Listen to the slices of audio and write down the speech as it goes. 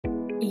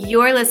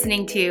You're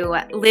listening to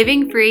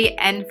Living Free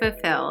and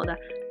Fulfilled.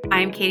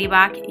 I'm Katie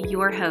Bach,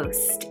 your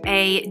host,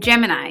 a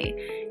Gemini,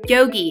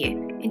 yogi,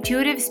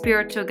 intuitive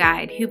spiritual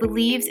guide who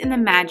believes in the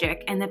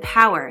magic and the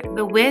power,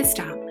 the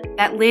wisdom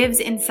that lives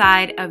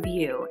inside of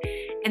you.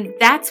 And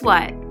that's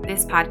what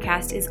this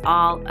podcast is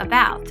all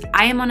about.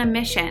 I am on a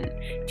mission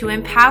to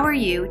empower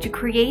you to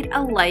create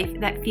a life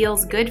that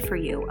feels good for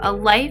you, a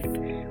life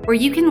where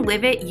you can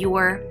live it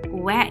your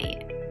way.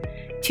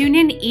 Tune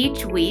in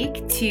each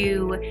week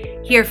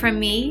to hear from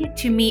me,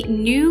 to meet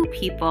new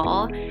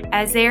people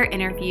as they're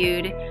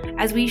interviewed,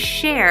 as we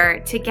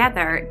share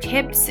together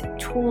tips,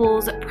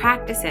 tools,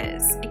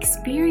 practices,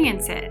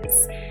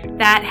 experiences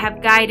that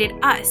have guided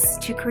us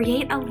to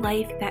create a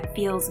life that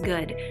feels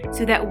good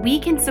so that we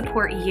can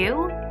support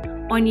you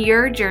on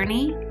your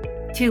journey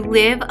to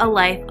live a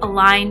life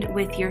aligned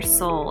with your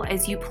soul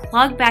as you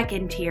plug back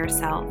into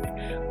yourself.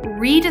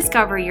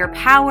 Rediscover your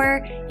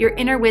power, your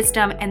inner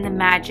wisdom, and the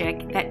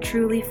magic that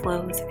truly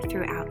flows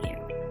throughout you.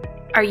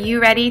 Are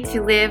you ready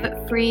to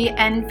live free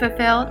and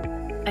fulfilled?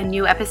 A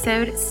new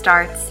episode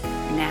starts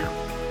now.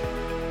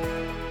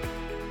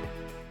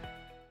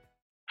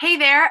 Hey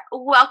there,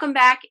 welcome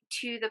back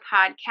to the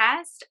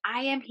podcast.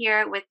 I am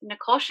here with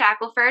Nicole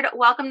Shackelford.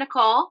 Welcome,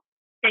 Nicole.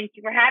 Thank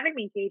you for having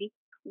me, Katie.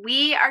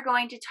 We are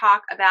going to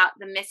talk about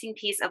the missing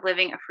piece of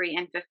living a free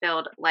and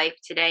fulfilled life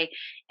today.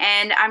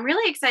 And I'm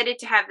really excited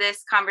to have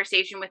this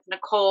conversation with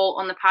Nicole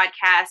on the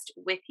podcast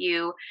with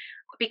you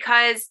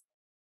because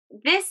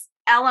this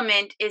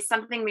element is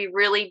something we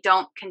really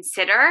don't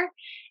consider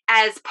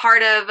as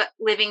part of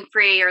living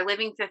free or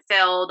living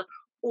fulfilled,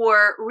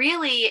 or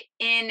really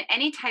in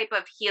any type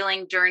of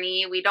healing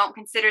journey. We don't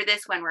consider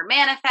this when we're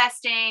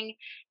manifesting,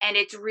 and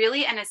it's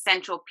really an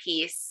essential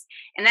piece.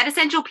 And that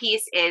essential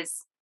piece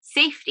is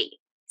safety.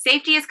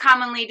 Safety is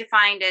commonly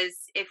defined as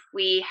if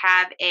we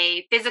have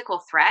a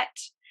physical threat,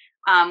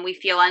 we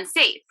feel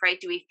unsafe, right?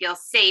 Do we feel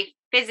safe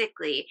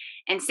physically?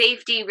 And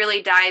safety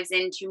really dives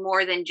into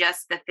more than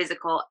just the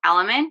physical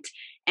element.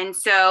 And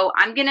so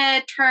I'm going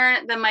to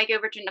turn the mic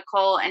over to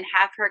Nicole and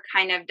have her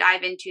kind of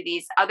dive into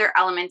these other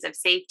elements of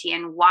safety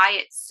and why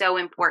it's so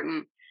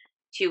important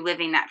to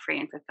living that free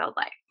and fulfilled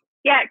life.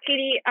 Yeah,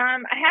 Katie, I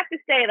have to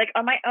say, like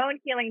on my own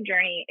healing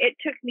journey, it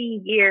took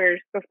me years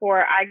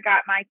before I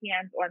got my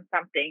hands on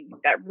something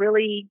that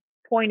really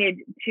pointed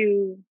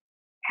to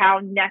how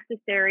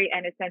necessary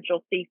and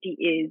essential safety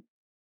is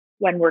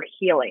when we're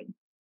healing.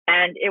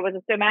 And it was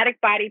a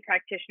somatic body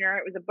practitioner.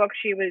 It was a book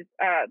she was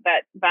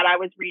that I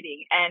was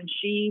reading, and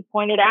she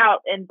pointed out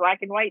in black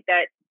and white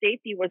that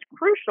safety was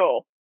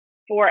crucial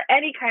for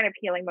any kind of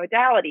healing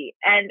modality.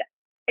 And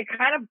it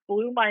kind of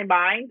blew my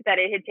mind that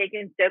it had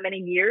taken so many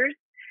years.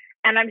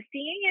 And I'm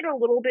seeing it a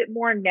little bit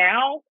more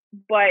now,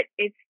 but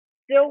it's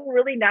still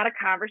really not a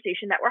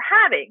conversation that we're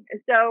having.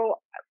 So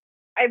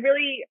I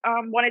really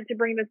wanted to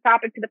bring this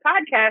topic to the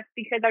podcast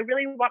because I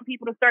really want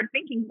people to start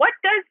thinking, what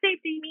does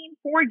safety mean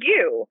for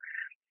you?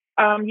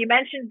 You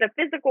mentioned the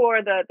physical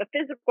or the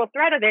physical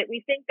threat of it.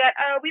 We think that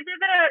we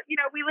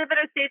live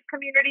in a safe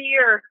community,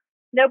 or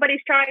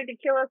nobody's trying to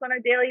kill us on a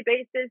daily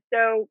basis,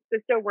 so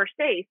we're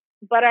safe.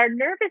 But our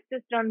nervous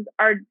systems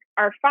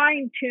are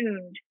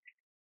fine-tuned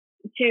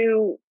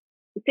to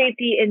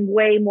safety in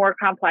way more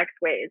complex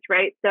ways,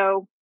 right?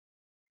 So,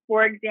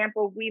 for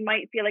example, we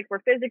might feel like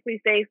we're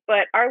physically safe,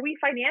 but are we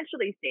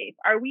financially safe?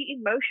 Are we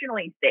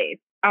emotionally safe?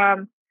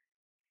 Are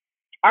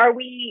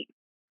we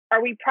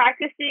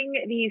practicing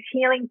these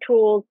healing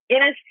tools in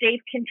a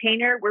safe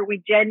container where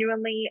we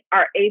genuinely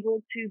are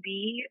able to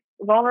be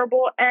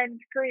vulnerable and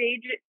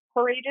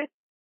courageous?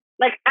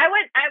 Like I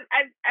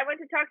went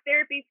to talk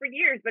therapy for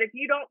years, but if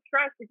you don't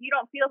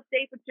feel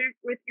safe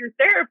with your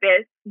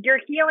therapist, your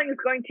healing is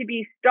going to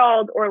be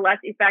stalled or less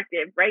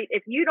effective, right?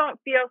 If you don't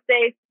feel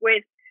safe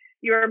with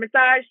your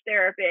massage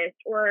therapist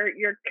or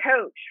your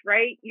coach,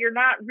 right? You're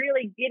not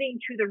really getting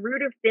to the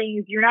root of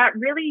things. You're not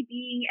really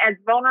being as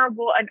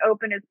vulnerable and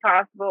open as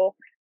possible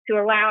to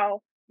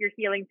allow your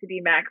healing to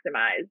be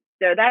maximized.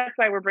 So that's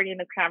why we're bringing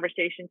this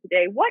conversation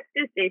today. What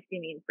does safety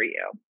mean for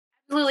you?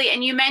 Absolutely.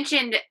 And you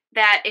mentioned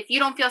that if you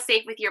don't feel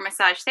safe with your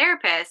massage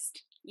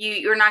therapist,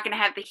 you're not going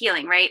to have the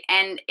healing, right?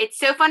 And it's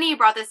so funny you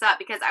brought this up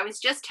because I was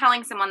just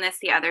telling someone this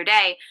the other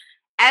day.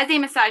 As a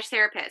massage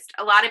therapist,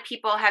 a lot of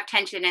people have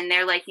tension and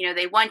they're like,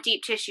 they want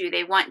deep tissue,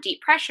 they want deep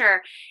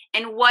pressure.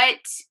 And what,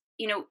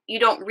 you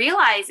don't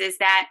realize is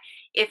that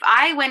if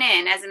I went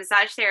in as a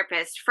massage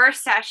therapist,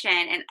 first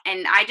session,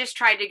 and I just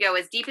tried to go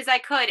as deep as I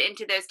could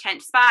into those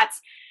tense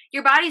spots,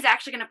 your body's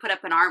actually going to put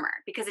up an armor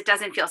because it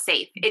doesn't feel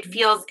safe. It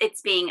feels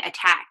it's being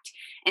attacked.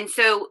 And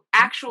so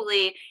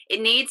actually it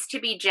needs to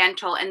be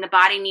gentle and the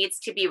body needs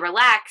to be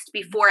relaxed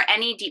before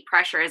any deep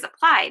pressure is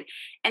applied.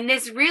 And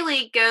this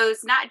really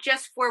goes not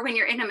just for when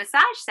you're in a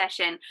massage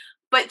session,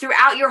 but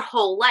throughout your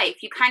whole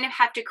life. You kind of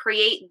have to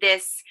create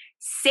this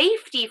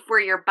safety for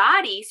your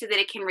body so that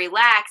it can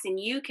relax and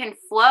you can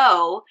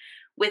flow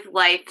with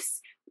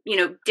life's,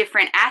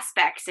 different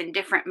aspects and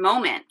different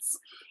moments.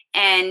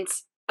 And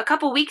a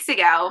couple weeks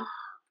ago,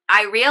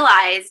 I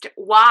realized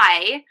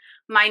why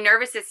my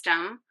nervous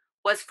system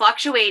was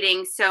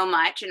fluctuating so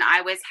much, and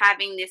I was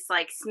having this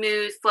like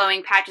smooth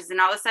flowing patches, and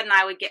all of a sudden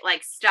I would get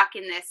like stuck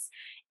in this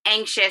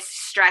anxious,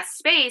 stressed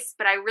space,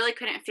 but I really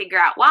couldn't figure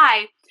out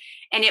why.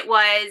 And it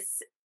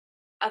was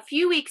a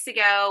few weeks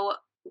ago,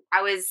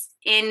 I was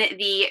in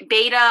the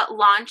beta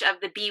launch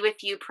of the Be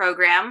With You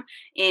program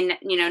in,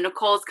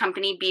 Nicole's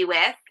company, Be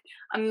With.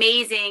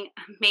 Amazing,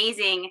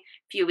 amazing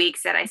few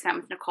weeks that I spent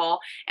with Nicole.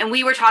 And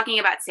we were talking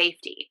about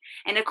safety.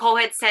 And Nicole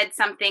had said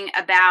something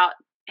about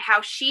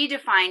how she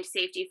defined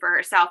safety for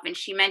herself. And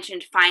she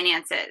mentioned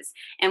finances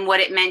and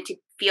what it meant to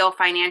feel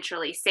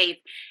financially safe.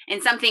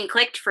 And something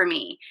clicked for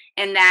me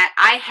in that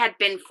I had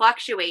been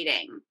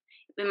fluctuating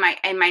in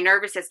my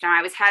nervous system.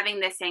 I was having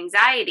this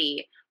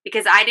anxiety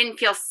because I didn't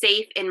feel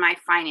safe in my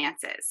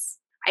finances.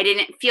 I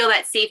didn't feel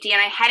that safety, and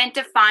I hadn't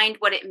defined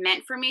what it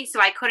meant for me, so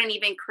I couldn't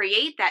even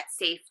create that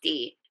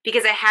safety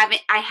because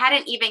I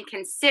hadn't even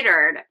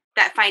considered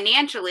that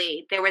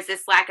financially there was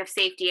this lack of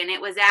safety, and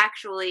it was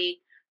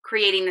actually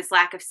creating this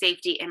lack of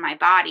safety in my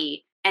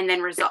body. And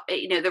then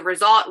the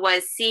result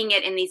was seeing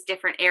it in these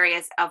different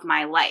areas of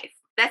my life.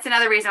 That's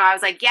another reason why I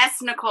was like, yes,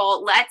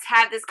 Nicole, let's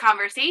have this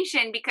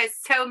conversation, because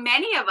so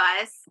many of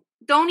us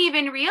don't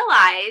even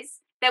realize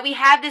that we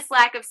have this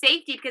lack of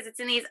safety because it's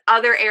in these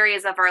other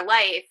areas of our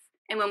life.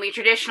 And when we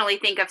traditionally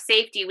think of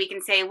safety, we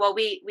can say, well,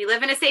 we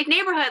live in a safe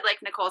neighborhood, like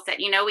Nicole said,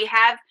 we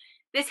have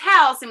this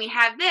house and we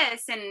have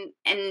this. And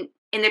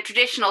in the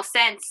traditional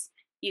sense,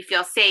 you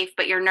feel safe,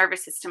 but your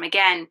nervous system,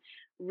 again,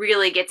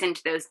 really gets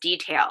into those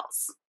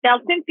details. Now,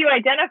 since you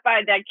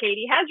identified that,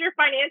 Katie, how's your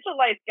financial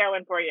life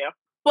going for you?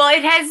 Well,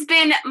 it has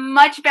been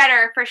much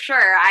better for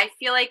sure. I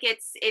feel like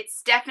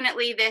it's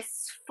definitely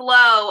this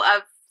flow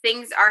of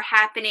things are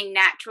happening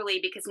naturally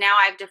because now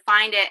I've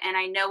defined it and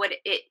I know what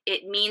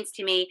it means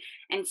to me.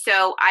 And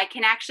so I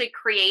can actually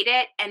create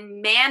it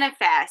and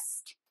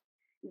manifest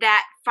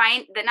that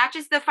not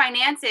just the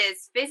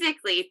finances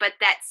physically, but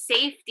that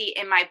safety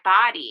in my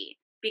body,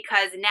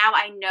 because now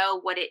I know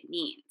what it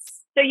means.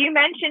 So you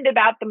mentioned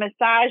about the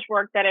massage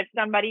work, that if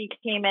somebody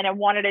came in and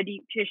wanted a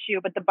deep tissue,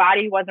 but the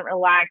body wasn't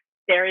relaxed,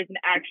 there is an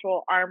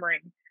actual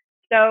armoring.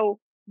 So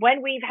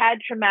when we've had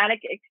traumatic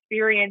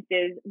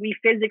experiences, we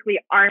physically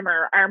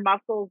armor, our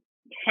muscles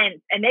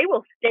tense, and they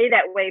will stay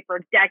that way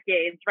for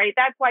decades, right?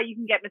 That's why you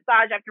can get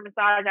massage after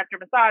massage after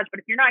massage. But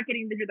if you're not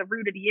getting to the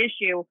root of the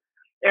issue,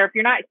 or if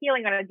you're not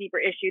healing on a deeper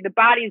issue, the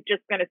body's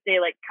just going to stay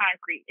like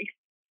concrete.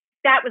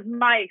 That was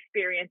my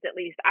experience, at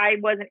least.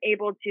 I wasn't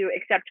able to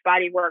accept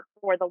body work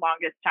for the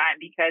longest time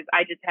because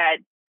I just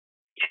had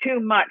too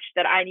much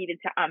that I needed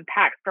to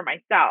unpack for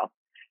myself.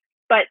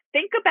 But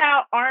think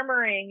about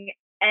armoring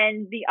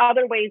and the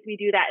other ways we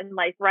do that in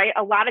life, right?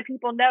 A lot of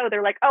people know,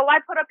 they're like, oh, I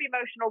put up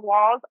emotional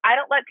walls. I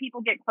don't let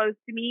people get close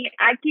to me.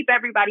 I keep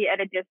everybody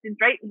at a distance,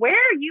 right? Where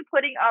are you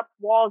putting up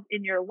walls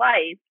in your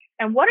life?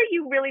 And what are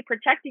you really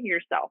protecting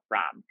yourself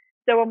from?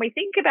 So when we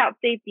think about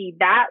safety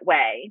that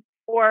way,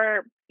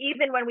 or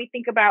even when we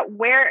think about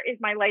where is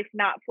my life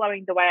not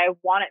flowing the way I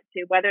want it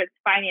to, whether it's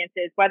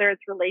finances, whether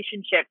it's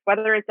relationships,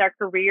 whether it's our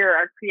career,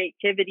 our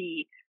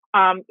creativity,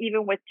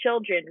 even with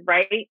children,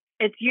 right?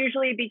 It's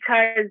usually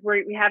because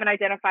we haven't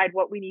identified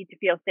what we need to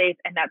feel safe,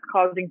 and that's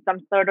causing some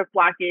sort of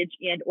blockage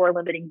and or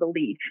limiting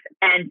belief.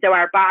 And so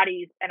our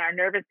bodies and our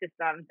nervous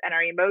systems and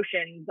our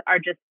emotions are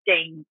just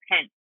staying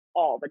tense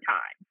all the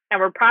time. And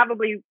we're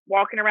probably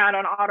walking around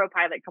on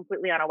autopilot,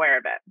 completely unaware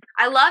of it.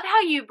 I love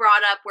how you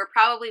brought up we're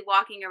probably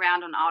walking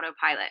around on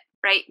autopilot,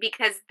 right?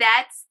 Because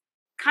that's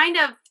kind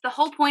of the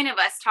whole point of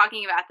us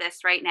talking about this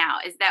right now,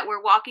 is that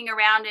we're walking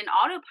around in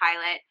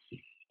autopilot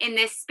in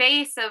this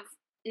space of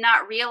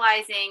not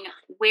realizing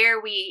where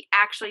we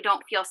actually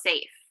don't feel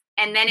safe.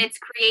 And then it's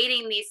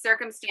creating these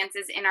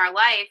circumstances in our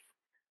life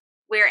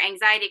where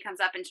anxiety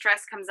comes up and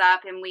stress comes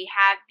up, and we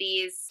have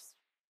these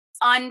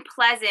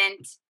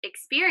unpleasant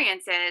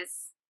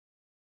experiences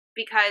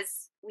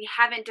because we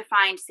haven't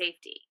defined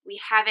safety. We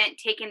haven't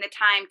taken the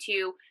time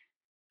to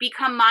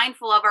become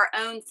mindful of our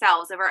own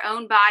selves, of our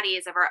own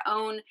bodies, of our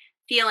own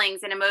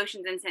feelings and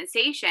emotions and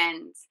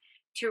sensations,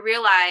 to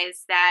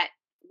realize that,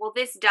 well,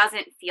 this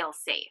doesn't feel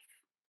safe.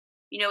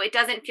 It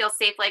doesn't feel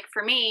safe. Like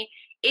for me,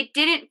 it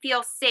didn't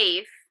feel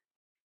safe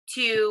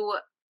to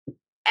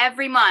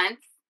every month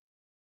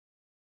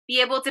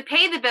be able to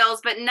pay the bills,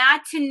 but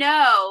not to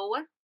know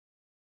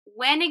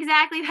when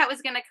exactly that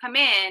was going to come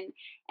in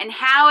and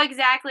how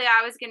exactly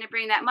I was going to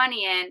bring that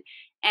money in,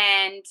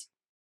 and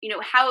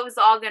how it was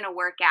all going to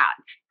work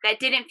out. That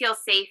didn't feel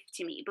safe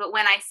to me. But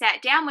when I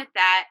sat down with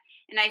that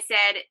and I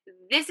said,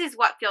 this is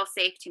what feels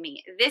safe to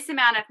me, this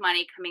amount of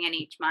money coming in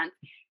each month,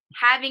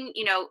 having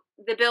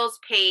the bills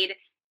paid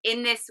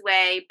in this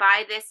way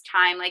by this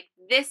time, like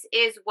this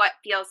is what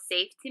feels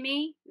safe to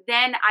me,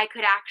 then I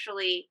could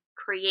actually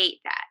create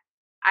that.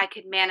 I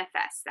could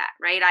manifest that,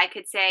 right? I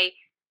could say,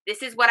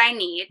 this is what I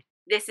need.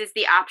 This is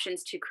the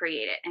options to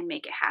create it and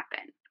make it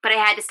happen. But I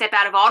had to step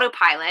out of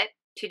autopilot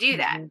to do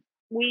that.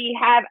 We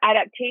have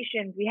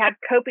adaptations. We have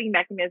coping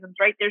mechanisms,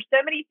 right? There's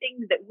so many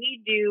things that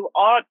we do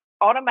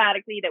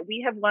automatically that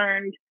we have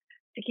learned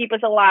to keep us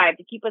alive,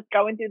 to keep us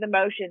going through the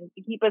motions,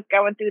 to keep us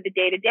going through the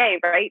day to day,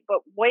 right? But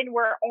when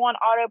we're on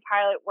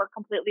autopilot, we're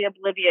completely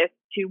oblivious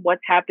to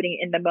what's happening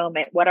in the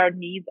moment, what our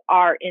needs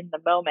are in the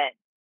moment.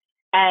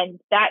 And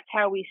that's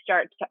how we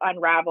start to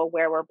unravel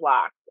where we're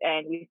blocked,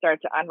 and we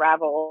start to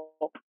unravel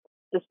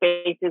the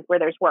spaces where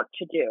there's work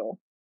to do.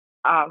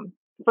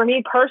 For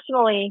me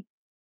personally,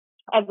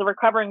 as a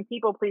recovering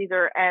people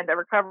pleaser and a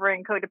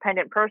recovering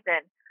codependent person,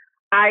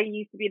 I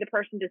used to be the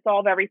person to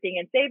solve everything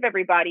and save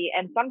everybody.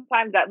 And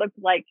sometimes that looked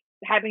like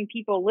having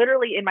people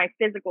literally in my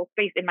physical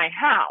space in my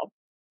house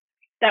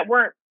that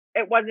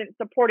it wasn't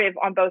supportive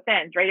on both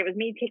ends, right? It was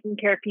me taking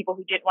care of people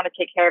who didn't want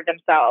to take care of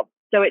themselves.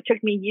 So it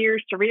took me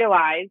years to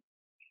realize,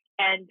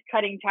 and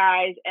cutting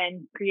ties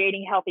and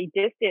creating healthy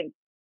distance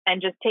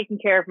and just taking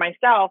care of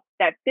myself,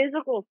 that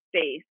physical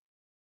space,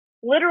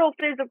 literal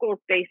physical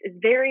space, is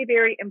very,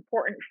 very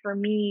important for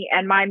me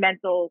and my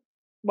mental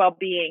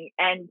well-being.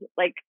 And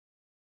like,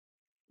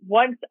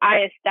 once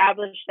I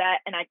established that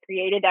and I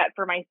created that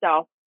for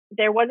myself,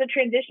 there was a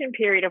transition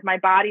period of my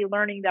body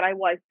learning that I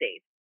was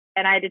safe.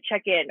 And I had to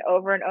check in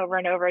over and over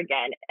and over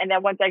again. And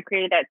then once I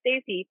created that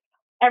safety,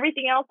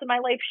 everything else in my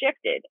life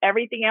shifted.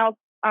 Everything else,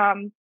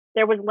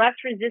 there was less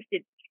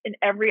resistance in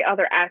every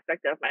other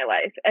aspect of my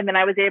life. And then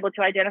I was able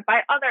to identify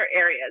other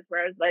areas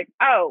where I was like,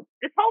 oh,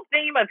 this whole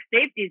theme of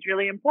safety is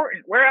really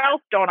important. Where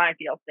else don't I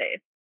feel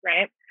safe?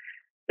 Right.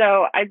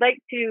 So I'd like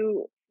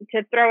to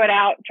throw it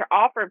out to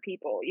offer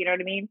people, you know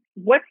what I mean?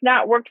 What's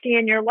not working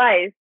in your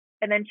life,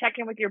 and then check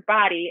in with your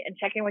body and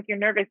check in with your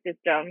nervous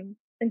system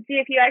and see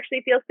if you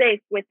actually feel safe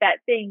with that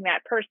thing,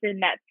 that person,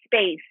 that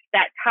space,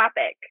 that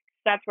topic.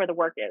 That's where the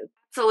work is.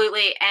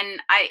 Absolutely.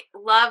 And I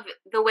love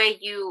the way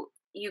you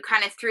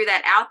kind of threw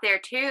that out there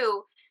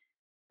too,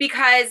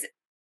 because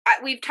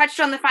we've touched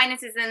on the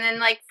finances, and then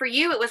like for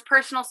you, it was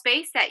personal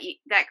space that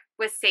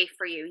was safe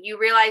for you. You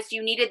realized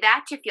you needed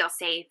that to feel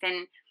safe.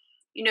 And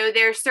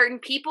there are certain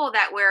people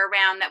that we're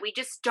around that we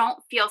just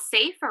don't feel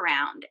safe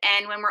around.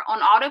 And when we're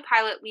on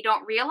autopilot, we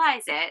don't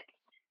realize it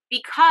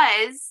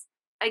because,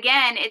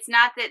 again, it's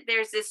not that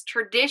there's this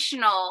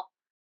traditional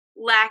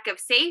lack of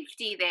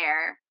safety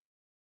there,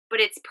 but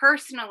it's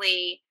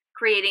personally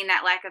creating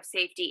that lack of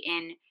safety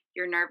in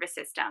your nervous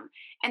system.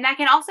 And that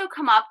can also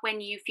come up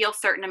when you feel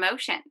certain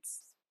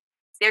emotions.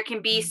 There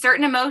can be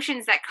certain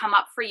emotions that come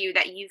up for you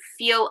that you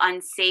feel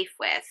unsafe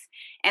with.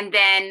 And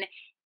then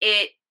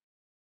it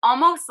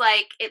almost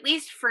like, at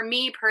least for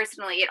me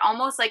personally, it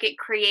almost like it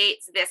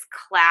creates this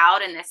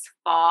cloud and this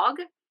fog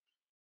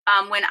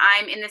when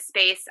I'm in the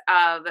space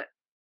of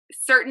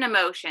certain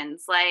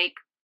emotions. Like,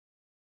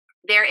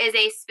 there is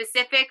a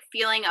specific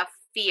feeling of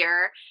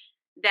fear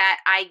that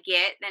I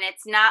get, and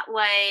it's not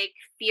like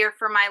fear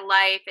for my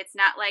life. It's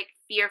not like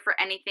fear for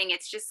anything.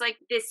 It's just like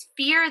this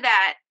fear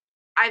that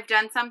I've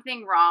done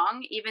something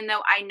wrong, even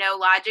though I know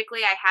logically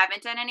I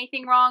haven't done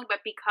anything wrong, but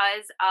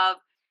because of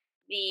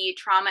the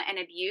trauma and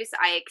abuse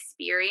I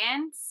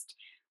experienced,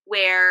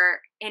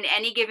 where in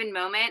any given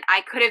moment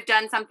I could have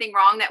done something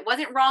wrong that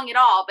wasn't wrong at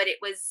all, but it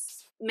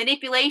was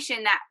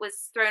manipulation that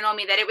was thrown on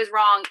me that it was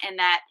wrong, and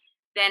that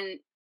then,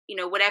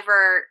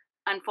 whatever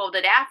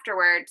unfolded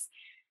afterwards,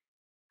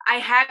 I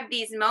have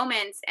these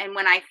moments, and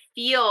when I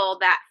feel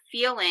that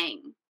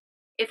feeling,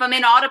 if I'm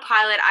in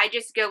autopilot, I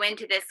just go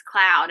into this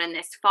cloud and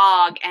this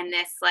fog and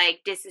this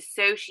like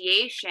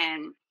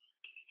disassociation,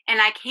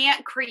 and I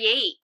can't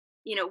create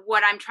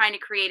what I'm trying to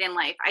create in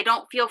life. I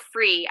don't feel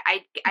free.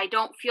 I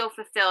don't feel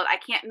fulfilled. I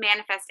can't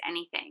manifest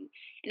anything.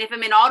 And if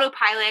I'm in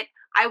autopilot,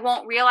 I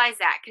won't realize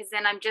that, because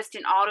then I'm just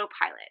in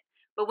autopilot.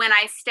 But when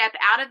I step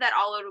out of that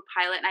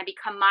autopilot and I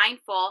become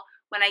mindful,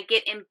 when I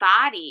get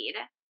embodied,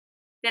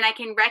 then I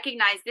can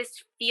recognize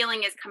this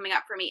feeling is coming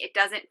up for me. It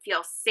doesn't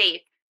feel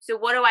safe. So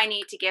what do I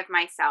need to give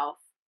myself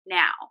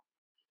now?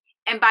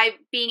 And by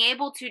being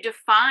able to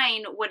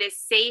define what is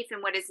safe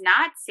and what is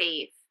not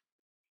safe,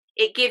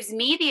 it gives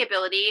me the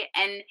ability,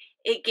 and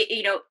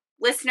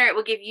listener, it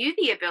will give you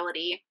the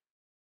ability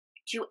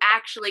to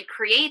actually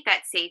create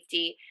that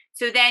safety.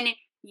 So then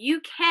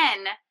you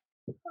can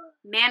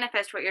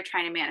manifest what you're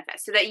trying to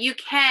manifest, so that you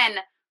can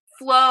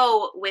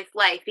flow with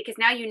life, because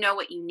now you know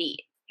what you need.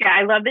 Yeah,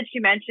 I love that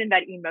you mentioned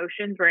that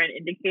emotions were an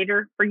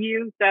indicator for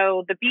you.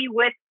 So the Be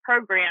With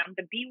program,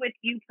 the Be With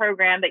You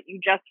program that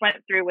you just went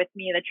through with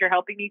me, that you're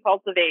helping me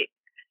cultivate,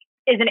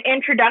 is an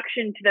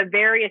introduction to the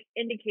various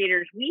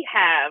indicators we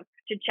have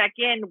to check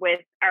in with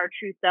our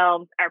true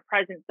selves, our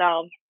present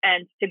selves,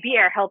 and to be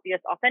our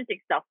healthiest, authentic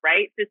self,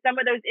 right? So some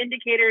of those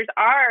indicators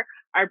are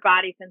our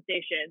body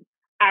sensations,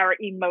 our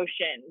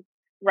emotions,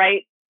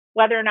 right?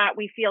 Whether or not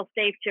we feel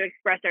safe to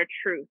express our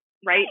truth,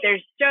 right?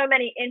 There's so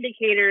many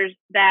indicators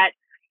that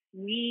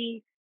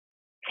we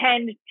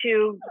tend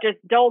to just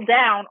dull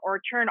down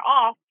or turn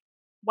off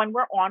when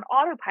we're on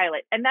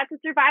autopilot. And that's a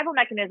survival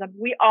mechanism.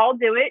 We all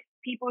do it.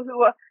 People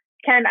who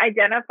can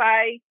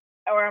identify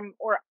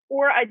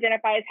or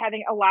identify as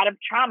having a lot of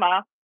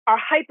trauma are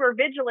hyper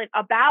vigilant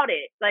about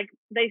it. Like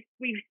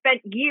we've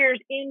spent years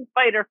in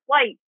fight or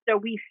flight, so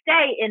we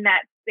stay in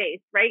that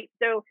space, right?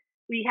 So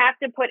we have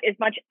to put as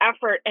much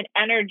effort and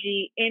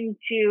energy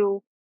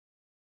into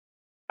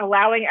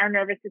allowing our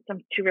nervous system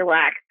to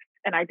relax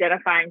and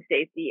identifying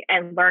safety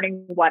and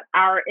learning what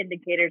our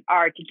indicators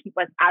are to keep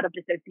us out of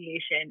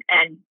dissociation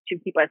and to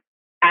keep us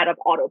out of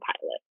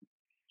autopilot.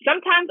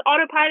 Sometimes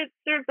autopilot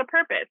serves a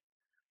purpose,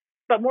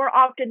 but more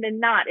often than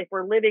not, if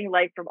we're living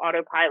life from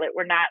autopilot,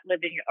 we're not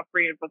living a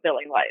free and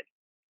fulfilling life.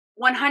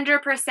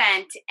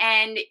 100%.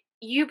 And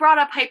you brought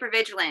up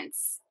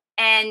hypervigilance.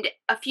 And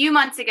a few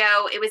months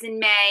ago, it was in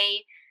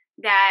May,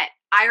 that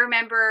I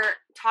remember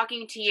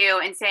talking to you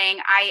and saying,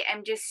 I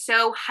am just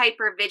so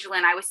hyper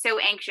vigilant. I was so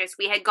anxious.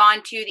 We had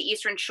gone to the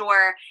Eastern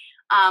Shore,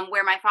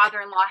 where my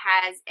father-in-law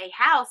has a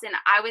house. And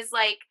I was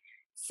like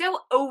so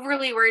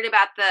overly worried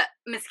about the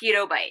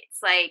mosquito bites,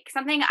 like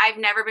something I've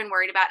never been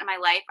worried about in my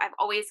life. I've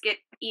always get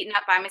eaten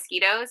up by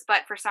mosquitoes.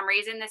 But for some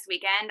reason this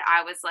weekend,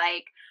 I was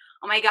like,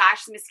 oh my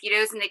gosh, the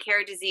mosquitoes and they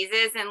carry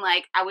diseases. And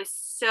like, I was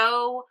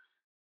so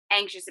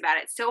anxious about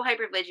it, so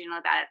hyper vigilant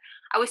about it.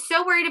 I was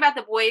so worried about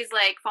the boys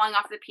like falling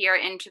off the pier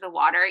into the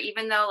water,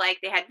 even though like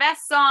they had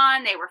vests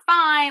on, they were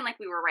fine, like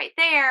we were right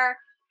there.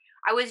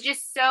 I was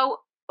just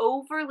so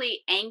overly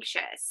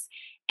anxious.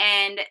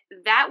 And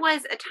that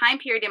was a time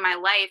period in my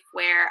life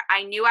where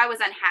I knew I was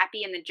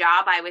unhappy in the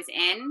job I was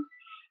in,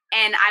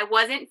 and I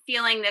wasn't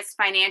feeling this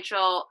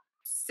financial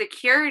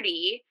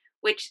security,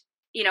 which,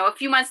 you know, a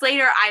few months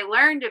later I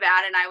learned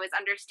about, and I was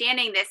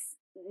understanding this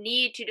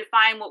need to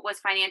define what was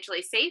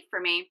financially safe for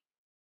me.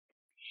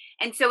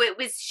 And so it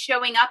was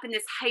showing up in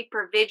this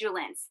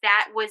hypervigilance.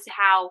 That was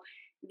how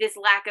this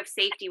lack of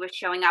safety was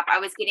showing up. I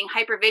was getting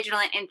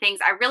hypervigilant in things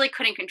I really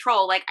couldn't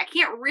control. Like, I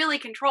can't really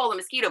control the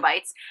mosquito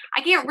bites.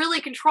 I can't really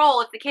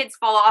control if the kids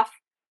fall off,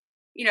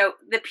 you know,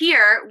 the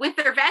pier with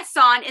their vests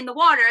on in the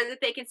water that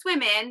they can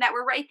swim in, that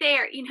were right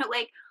there, you know,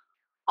 like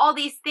all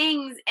these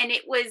things. And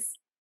it was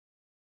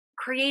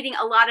creating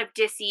a lot of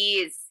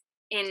dis-ease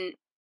in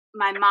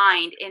my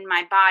mind, in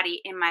my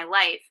body, in my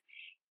life.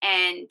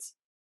 And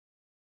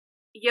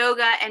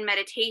yoga and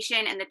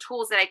meditation and the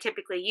tools that I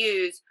typically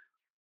use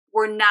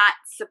were not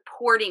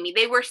supporting me.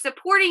 They were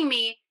supporting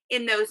me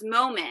in those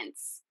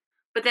moments,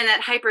 but then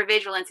that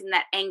hypervigilance and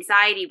that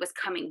anxiety was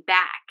coming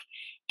back.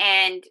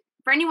 And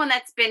for anyone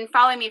that's been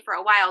following me for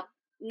a while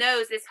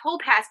knows, this whole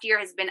past year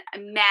has been a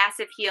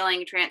massive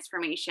healing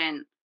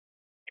transformation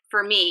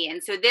for me.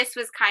 And so this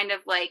was kind of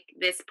like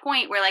this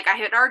point where like I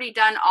had already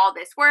done all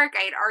this work,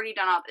 I had already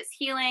done all this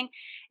healing,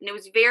 and it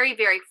was very,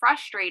 very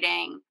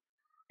frustrating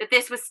that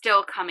this was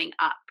still coming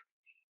up.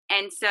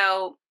 And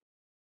so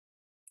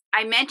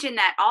I mentioned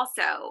that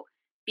also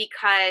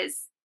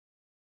because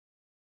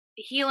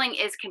healing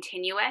is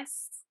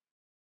continuous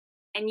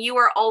and you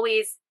are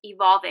always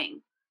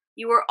evolving.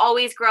 You are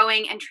always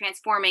growing and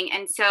transforming.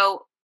 And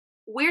so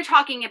we're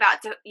talking about,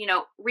 you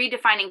know,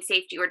 redefining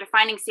safety or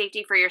defining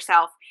safety for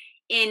yourself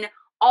in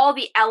all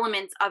the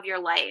elements of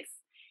your life.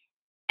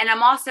 And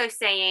I'm also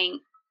saying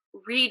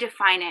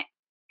redefine it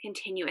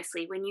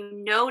continuously. When you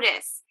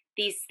notice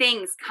these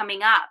things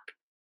coming up,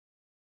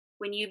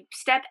 when you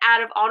step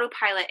out of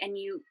autopilot and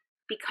you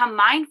become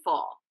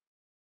mindful,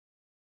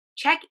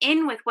 check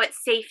in with what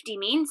safety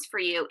means for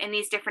you in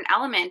these different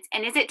elements.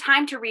 And is it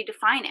time to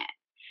redefine it?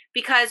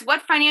 Because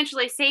what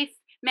financially safe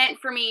meant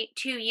for me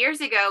 2 years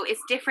ago is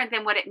different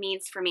than what it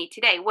means for me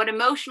today. What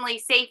emotionally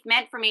safe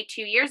meant for me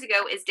 2 years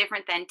ago is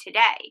different than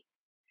today.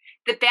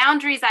 The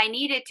boundaries I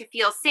needed to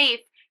feel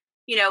safe,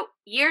 you know,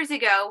 years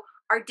ago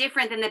are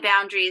different than the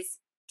boundaries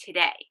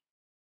today.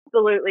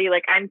 Absolutely.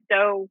 Like, I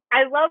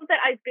love that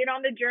I've been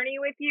on the journey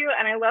with you,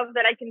 and I love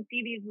that I can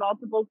see these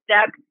multiple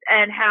steps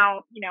and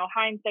how, you know,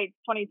 hindsight's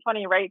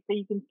 2020, right? So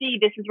you can see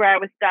this is where I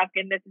was stuck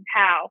and this is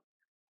how.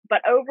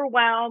 But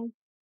overwhelm,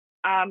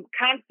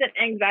 constant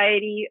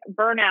anxiety,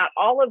 burnout,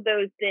 all of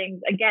those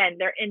things, again,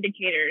 they're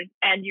indicators.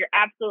 And you're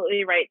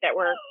absolutely right that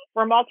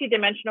we're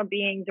multidimensional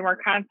beings, and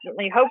we're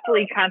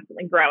hopefully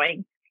constantly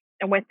growing.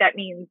 And what that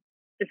means,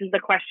 this is the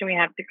question we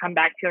have to come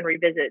back to and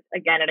revisit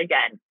again and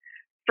again.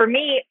 For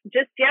me,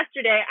 just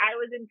yesterday, I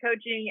was in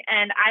coaching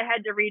and I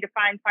had to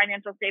redefine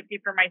financial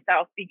safety for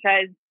myself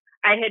because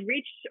I had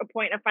reached a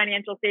point of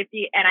financial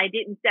safety and I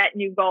didn't set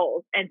new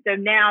goals. And so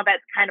now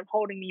that's kind of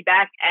holding me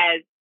back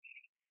as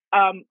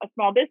a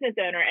small business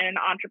owner and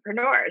an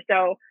entrepreneur.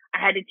 So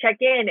I had to check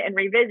in and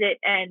revisit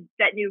and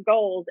set new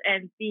goals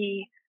and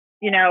see,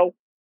 you know,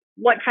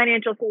 what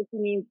financial safety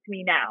means to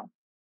me now.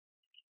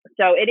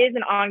 So it is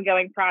an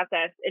ongoing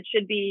process. It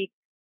should be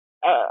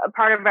a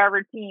part of our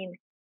routine.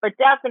 But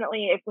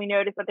definitely, if we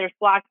notice that there's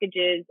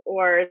blockages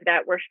or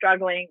that we're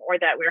struggling or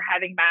that we're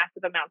having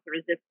massive amounts of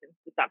resistance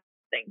to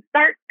something,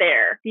 start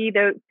there. See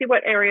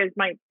what areas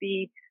might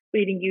be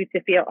leading you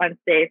to feel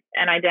unsafe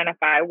and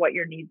identify what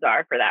your needs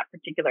are for that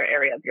particular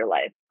area of your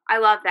life. I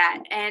love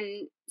that.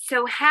 And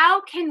so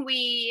how can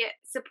we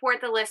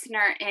support the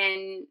listener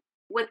in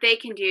what they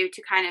can do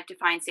to kind of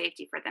define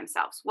safety for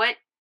themselves? What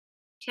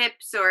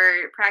tips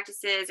or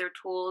practices or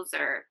tools?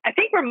 Or I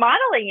think we're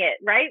modeling it,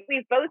 right?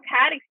 We've both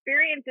had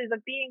experiences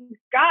of being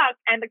stuck,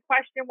 and the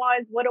question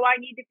was, what do I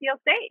need to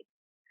feel safe?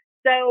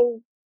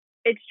 So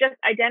it's just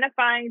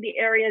identifying the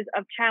areas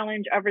of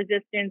challenge, of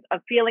resistance,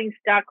 of feeling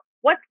stuck,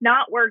 what's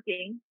not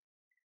working,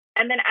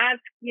 And then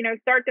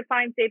start to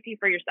find safety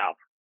for yourself.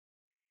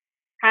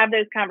 Have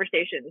those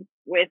conversations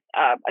with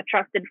a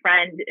trusted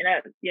friend in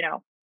a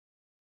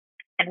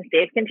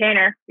safe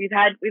container. We've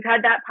had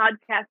that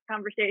podcast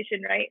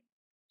conversation, right?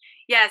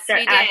 Yes, Start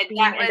we did. asking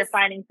and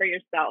defining for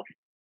yourself.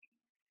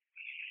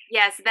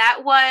 Yes,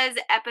 that was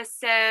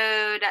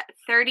episode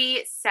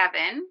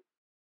 37.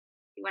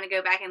 You want to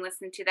go back and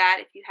listen to that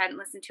if you hadn't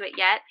listened to it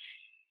yet.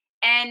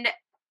 And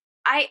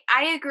I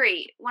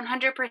agree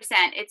 100%.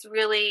 It's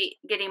really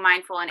getting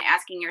mindful and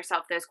asking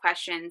yourself those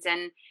questions.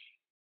 And,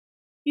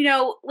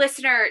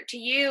 listener, to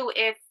you,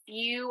 if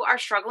you are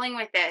struggling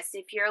with this,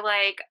 if you're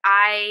like,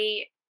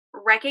 I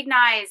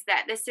recognize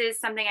that this is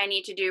something I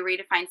need to do,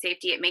 redefine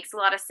safety, it makes a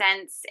lot of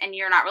sense, and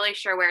you're not really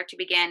sure where to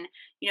begin,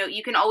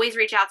 you can always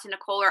reach out to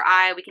Nicole or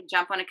I. We can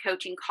jump on a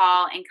coaching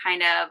call and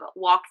kind of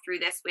walk through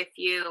this with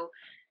you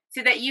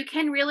so that you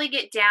can really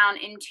get down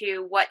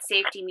into what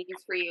safety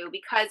means for you.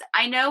 Because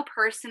I know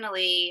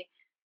personally,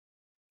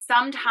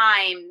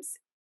 sometimes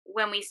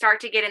when we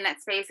start to get in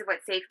that space of what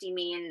safety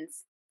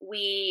means,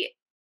 we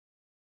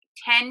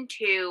tend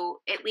to,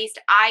 at least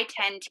I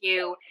tend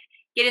to,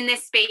 get in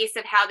this space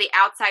of how the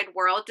outside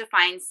world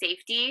defines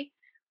safety.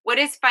 What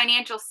is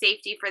financial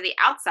safety for the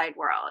outside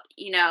world?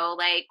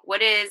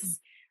 What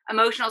is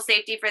emotional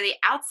safety for the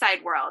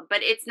outside world?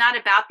 But it's not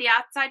about the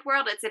outside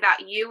world. It's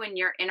about you and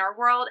your inner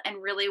world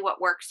and really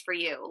what works for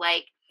you.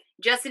 Like,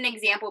 just an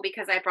example,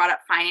 because I brought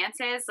up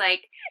finances,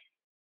 like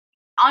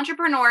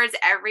entrepreneurs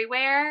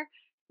everywhere,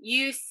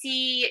 you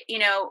see,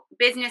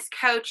 business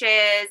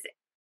coaches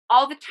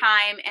all the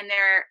time, and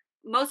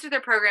most of their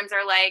programs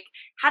are like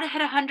how to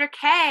hit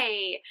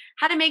 100K,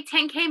 how to make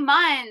 10K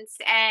months.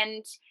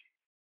 And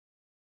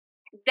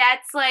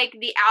that's like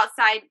the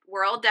outside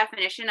world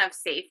definition of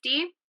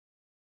safety.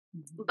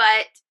 Mm-hmm.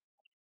 But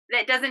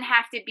that doesn't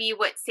have to be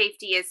what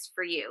safety is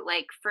for you.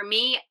 Like for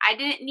me, I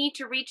didn't need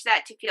to reach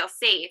that to feel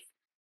safe,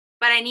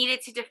 but I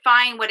needed to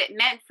define what it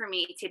meant for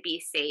me to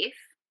be safe.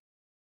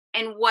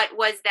 And what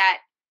was that,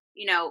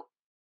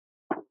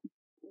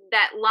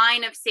 that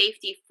line of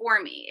safety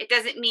for me. It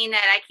doesn't mean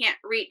that I can't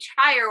reach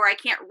higher or I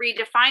can't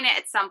redefine it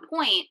at some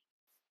point,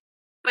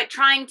 but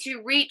trying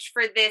to reach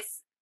for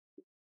this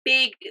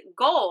big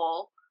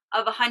goal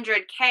of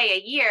 100K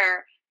a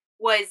year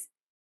was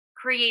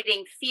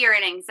creating fear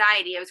and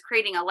anxiety. It was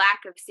creating a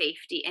lack of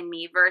safety in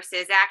me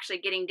versus actually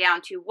getting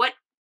down to what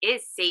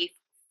is safe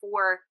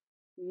for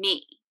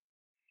me.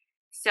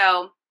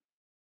 So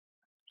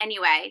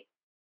anyway,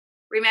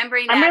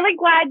 remembering that.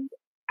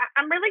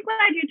 I'm really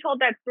glad you told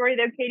that story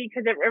though, Katie,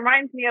 because it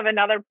reminds me of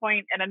another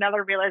point and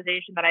another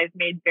realization that I've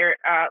made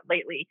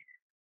lately,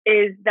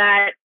 is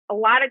that a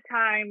lot of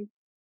times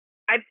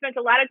I've spent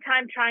a lot of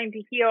time trying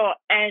to heal,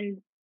 and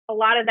a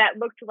lot of that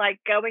looked like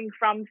going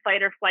from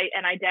fight or flight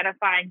and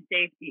identifying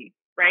safety,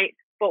 right?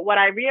 But what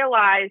I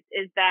realized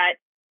is that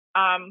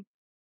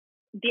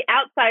the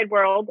outside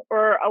world,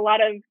 or a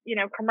lot of,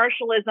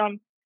 commercialism,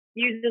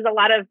 uses a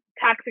lot of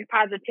toxic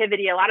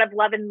positivity, a lot of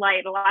love and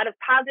light, a lot of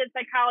positive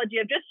psychology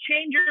of just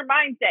change your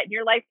mindset and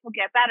your life will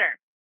get better.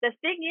 The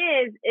thing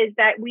is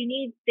that we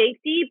need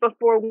safety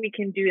before we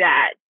can do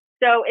that.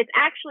 So it's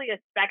actually a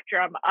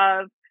spectrum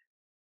of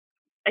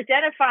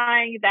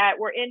identifying that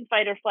we're in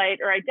fight or flight,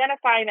 or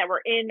identifying that we're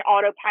in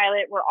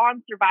autopilot, we're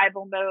on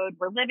survival mode,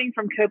 we're living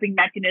from coping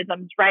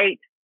mechanisms, right?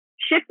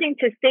 Shifting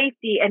to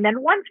safety. And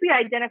then once we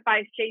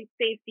identify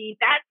safety,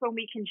 that's when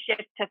we can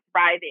shift to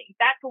thriving.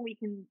 That's when we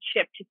can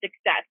shift to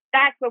success.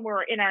 That's when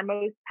we're in our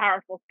most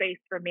powerful space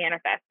for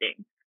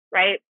manifesting,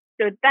 right?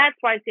 So that's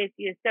why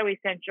safety is so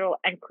essential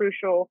and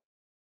crucial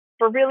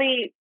for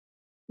really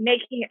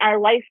making our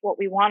life what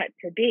we want it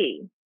to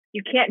be.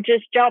 You can't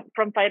just jump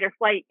from fight or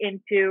flight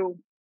into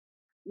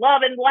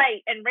love and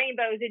light and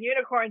rainbows and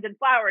unicorns and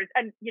flowers.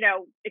 And,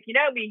 if you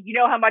know me, you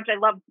know how much I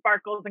love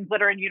sparkles and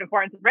glitter and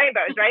unicorns and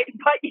rainbows, right?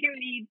 But you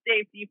need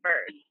safety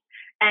first.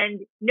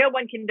 And no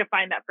one can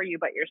define that for you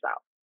but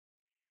yourself.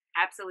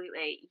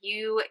 Absolutely.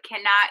 You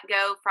cannot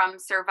go from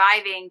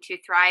surviving to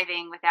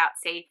thriving without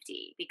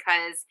safety,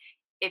 because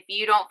if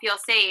you don't feel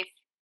safe,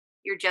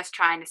 you're just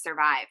trying to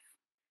survive.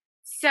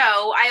 So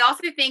I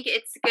also think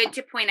it's good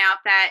to point out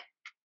that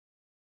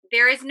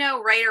there is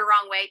no right or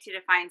wrong way to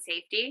define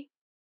safety.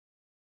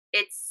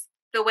 It's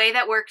the way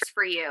that works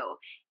for you.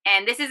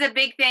 And this is a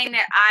big thing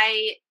that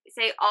I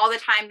say all the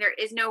time. There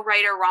is no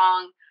right or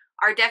wrong.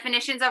 Our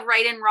definitions of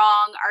right and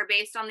wrong are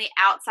based on the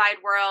outside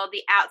world,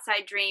 the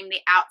outside dream,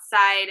 the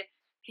outside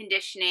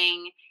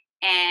conditioning.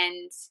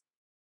 And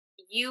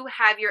you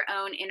have your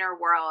own inner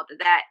world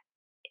that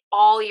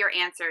all your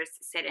answers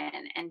sit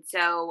in. And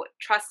so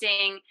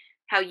trusting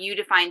how you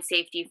define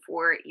safety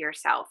for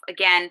yourself.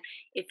 Again,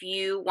 if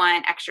you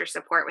want extra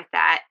support with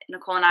that,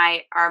 Nicole and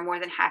I are more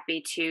than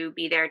happy to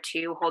be there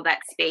to hold that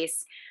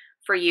space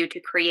for you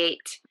to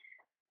create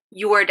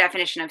your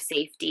definition of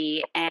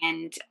safety.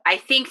 And I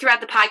think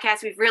throughout the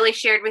podcast, we've really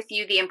shared with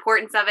you the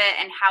importance of it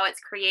and how it's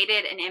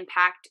created an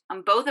impact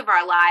on both of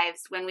our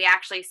lives when we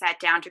actually sat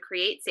down to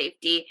create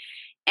safety.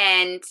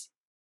 And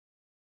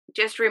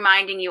just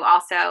reminding you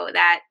also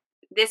that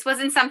This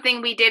wasn't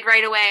something we did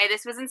right away.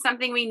 This wasn't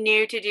something we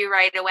knew to do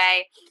right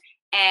away.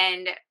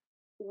 And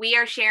we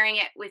are sharing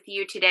it with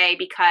you today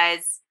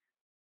because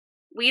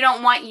we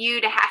don't want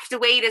you to have to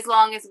wait as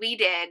long as we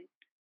did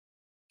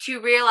to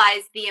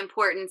realize the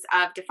importance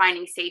of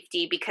defining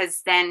safety,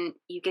 because then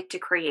you get to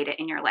create it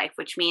in your life,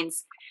 which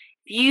means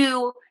if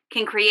you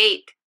can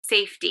create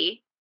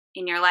safety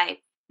in your life,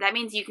 that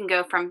means you can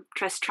go from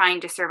just trying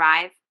to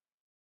survive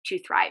to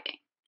thriving.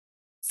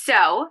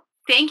 So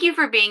thank you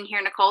for being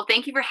here, Nicole.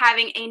 Thank you for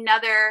having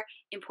another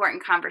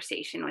important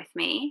conversation with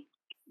me.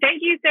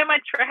 Thank you so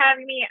much for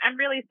having me. I'm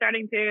really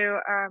starting to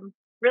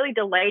really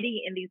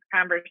delighting in these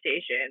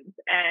conversations,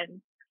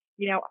 and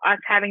us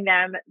having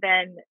them,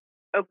 then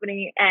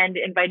opening and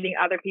inviting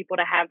other people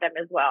to have them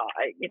as well.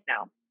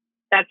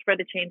 That's where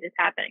the change is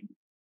happening.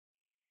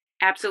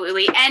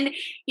 Absolutely. And,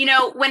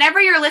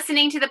 whenever you're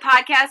listening to the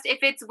podcast, if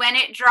it's when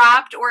it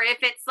dropped or if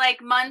it's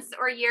like months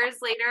or years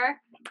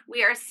later,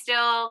 we are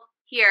still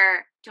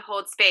here to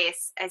hold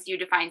space as you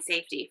define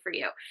safety for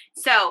you.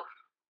 So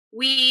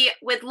we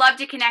would love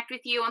to connect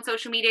with you on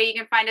social media. You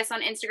can find us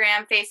on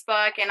Instagram,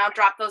 Facebook, and I'll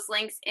drop those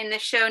links in the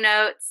show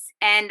notes.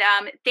 And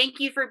thank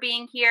you for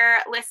being here,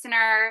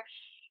 listener.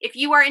 If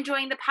you are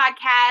enjoying the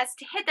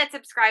podcast, hit that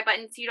subscribe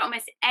button so you don't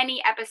miss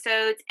any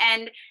episodes.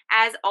 And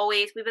as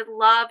always, we would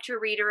love to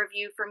read a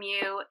review from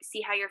you,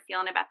 see how you're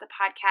feeling about the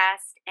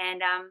podcast.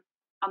 And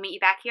I'll meet you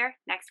back here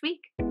next week.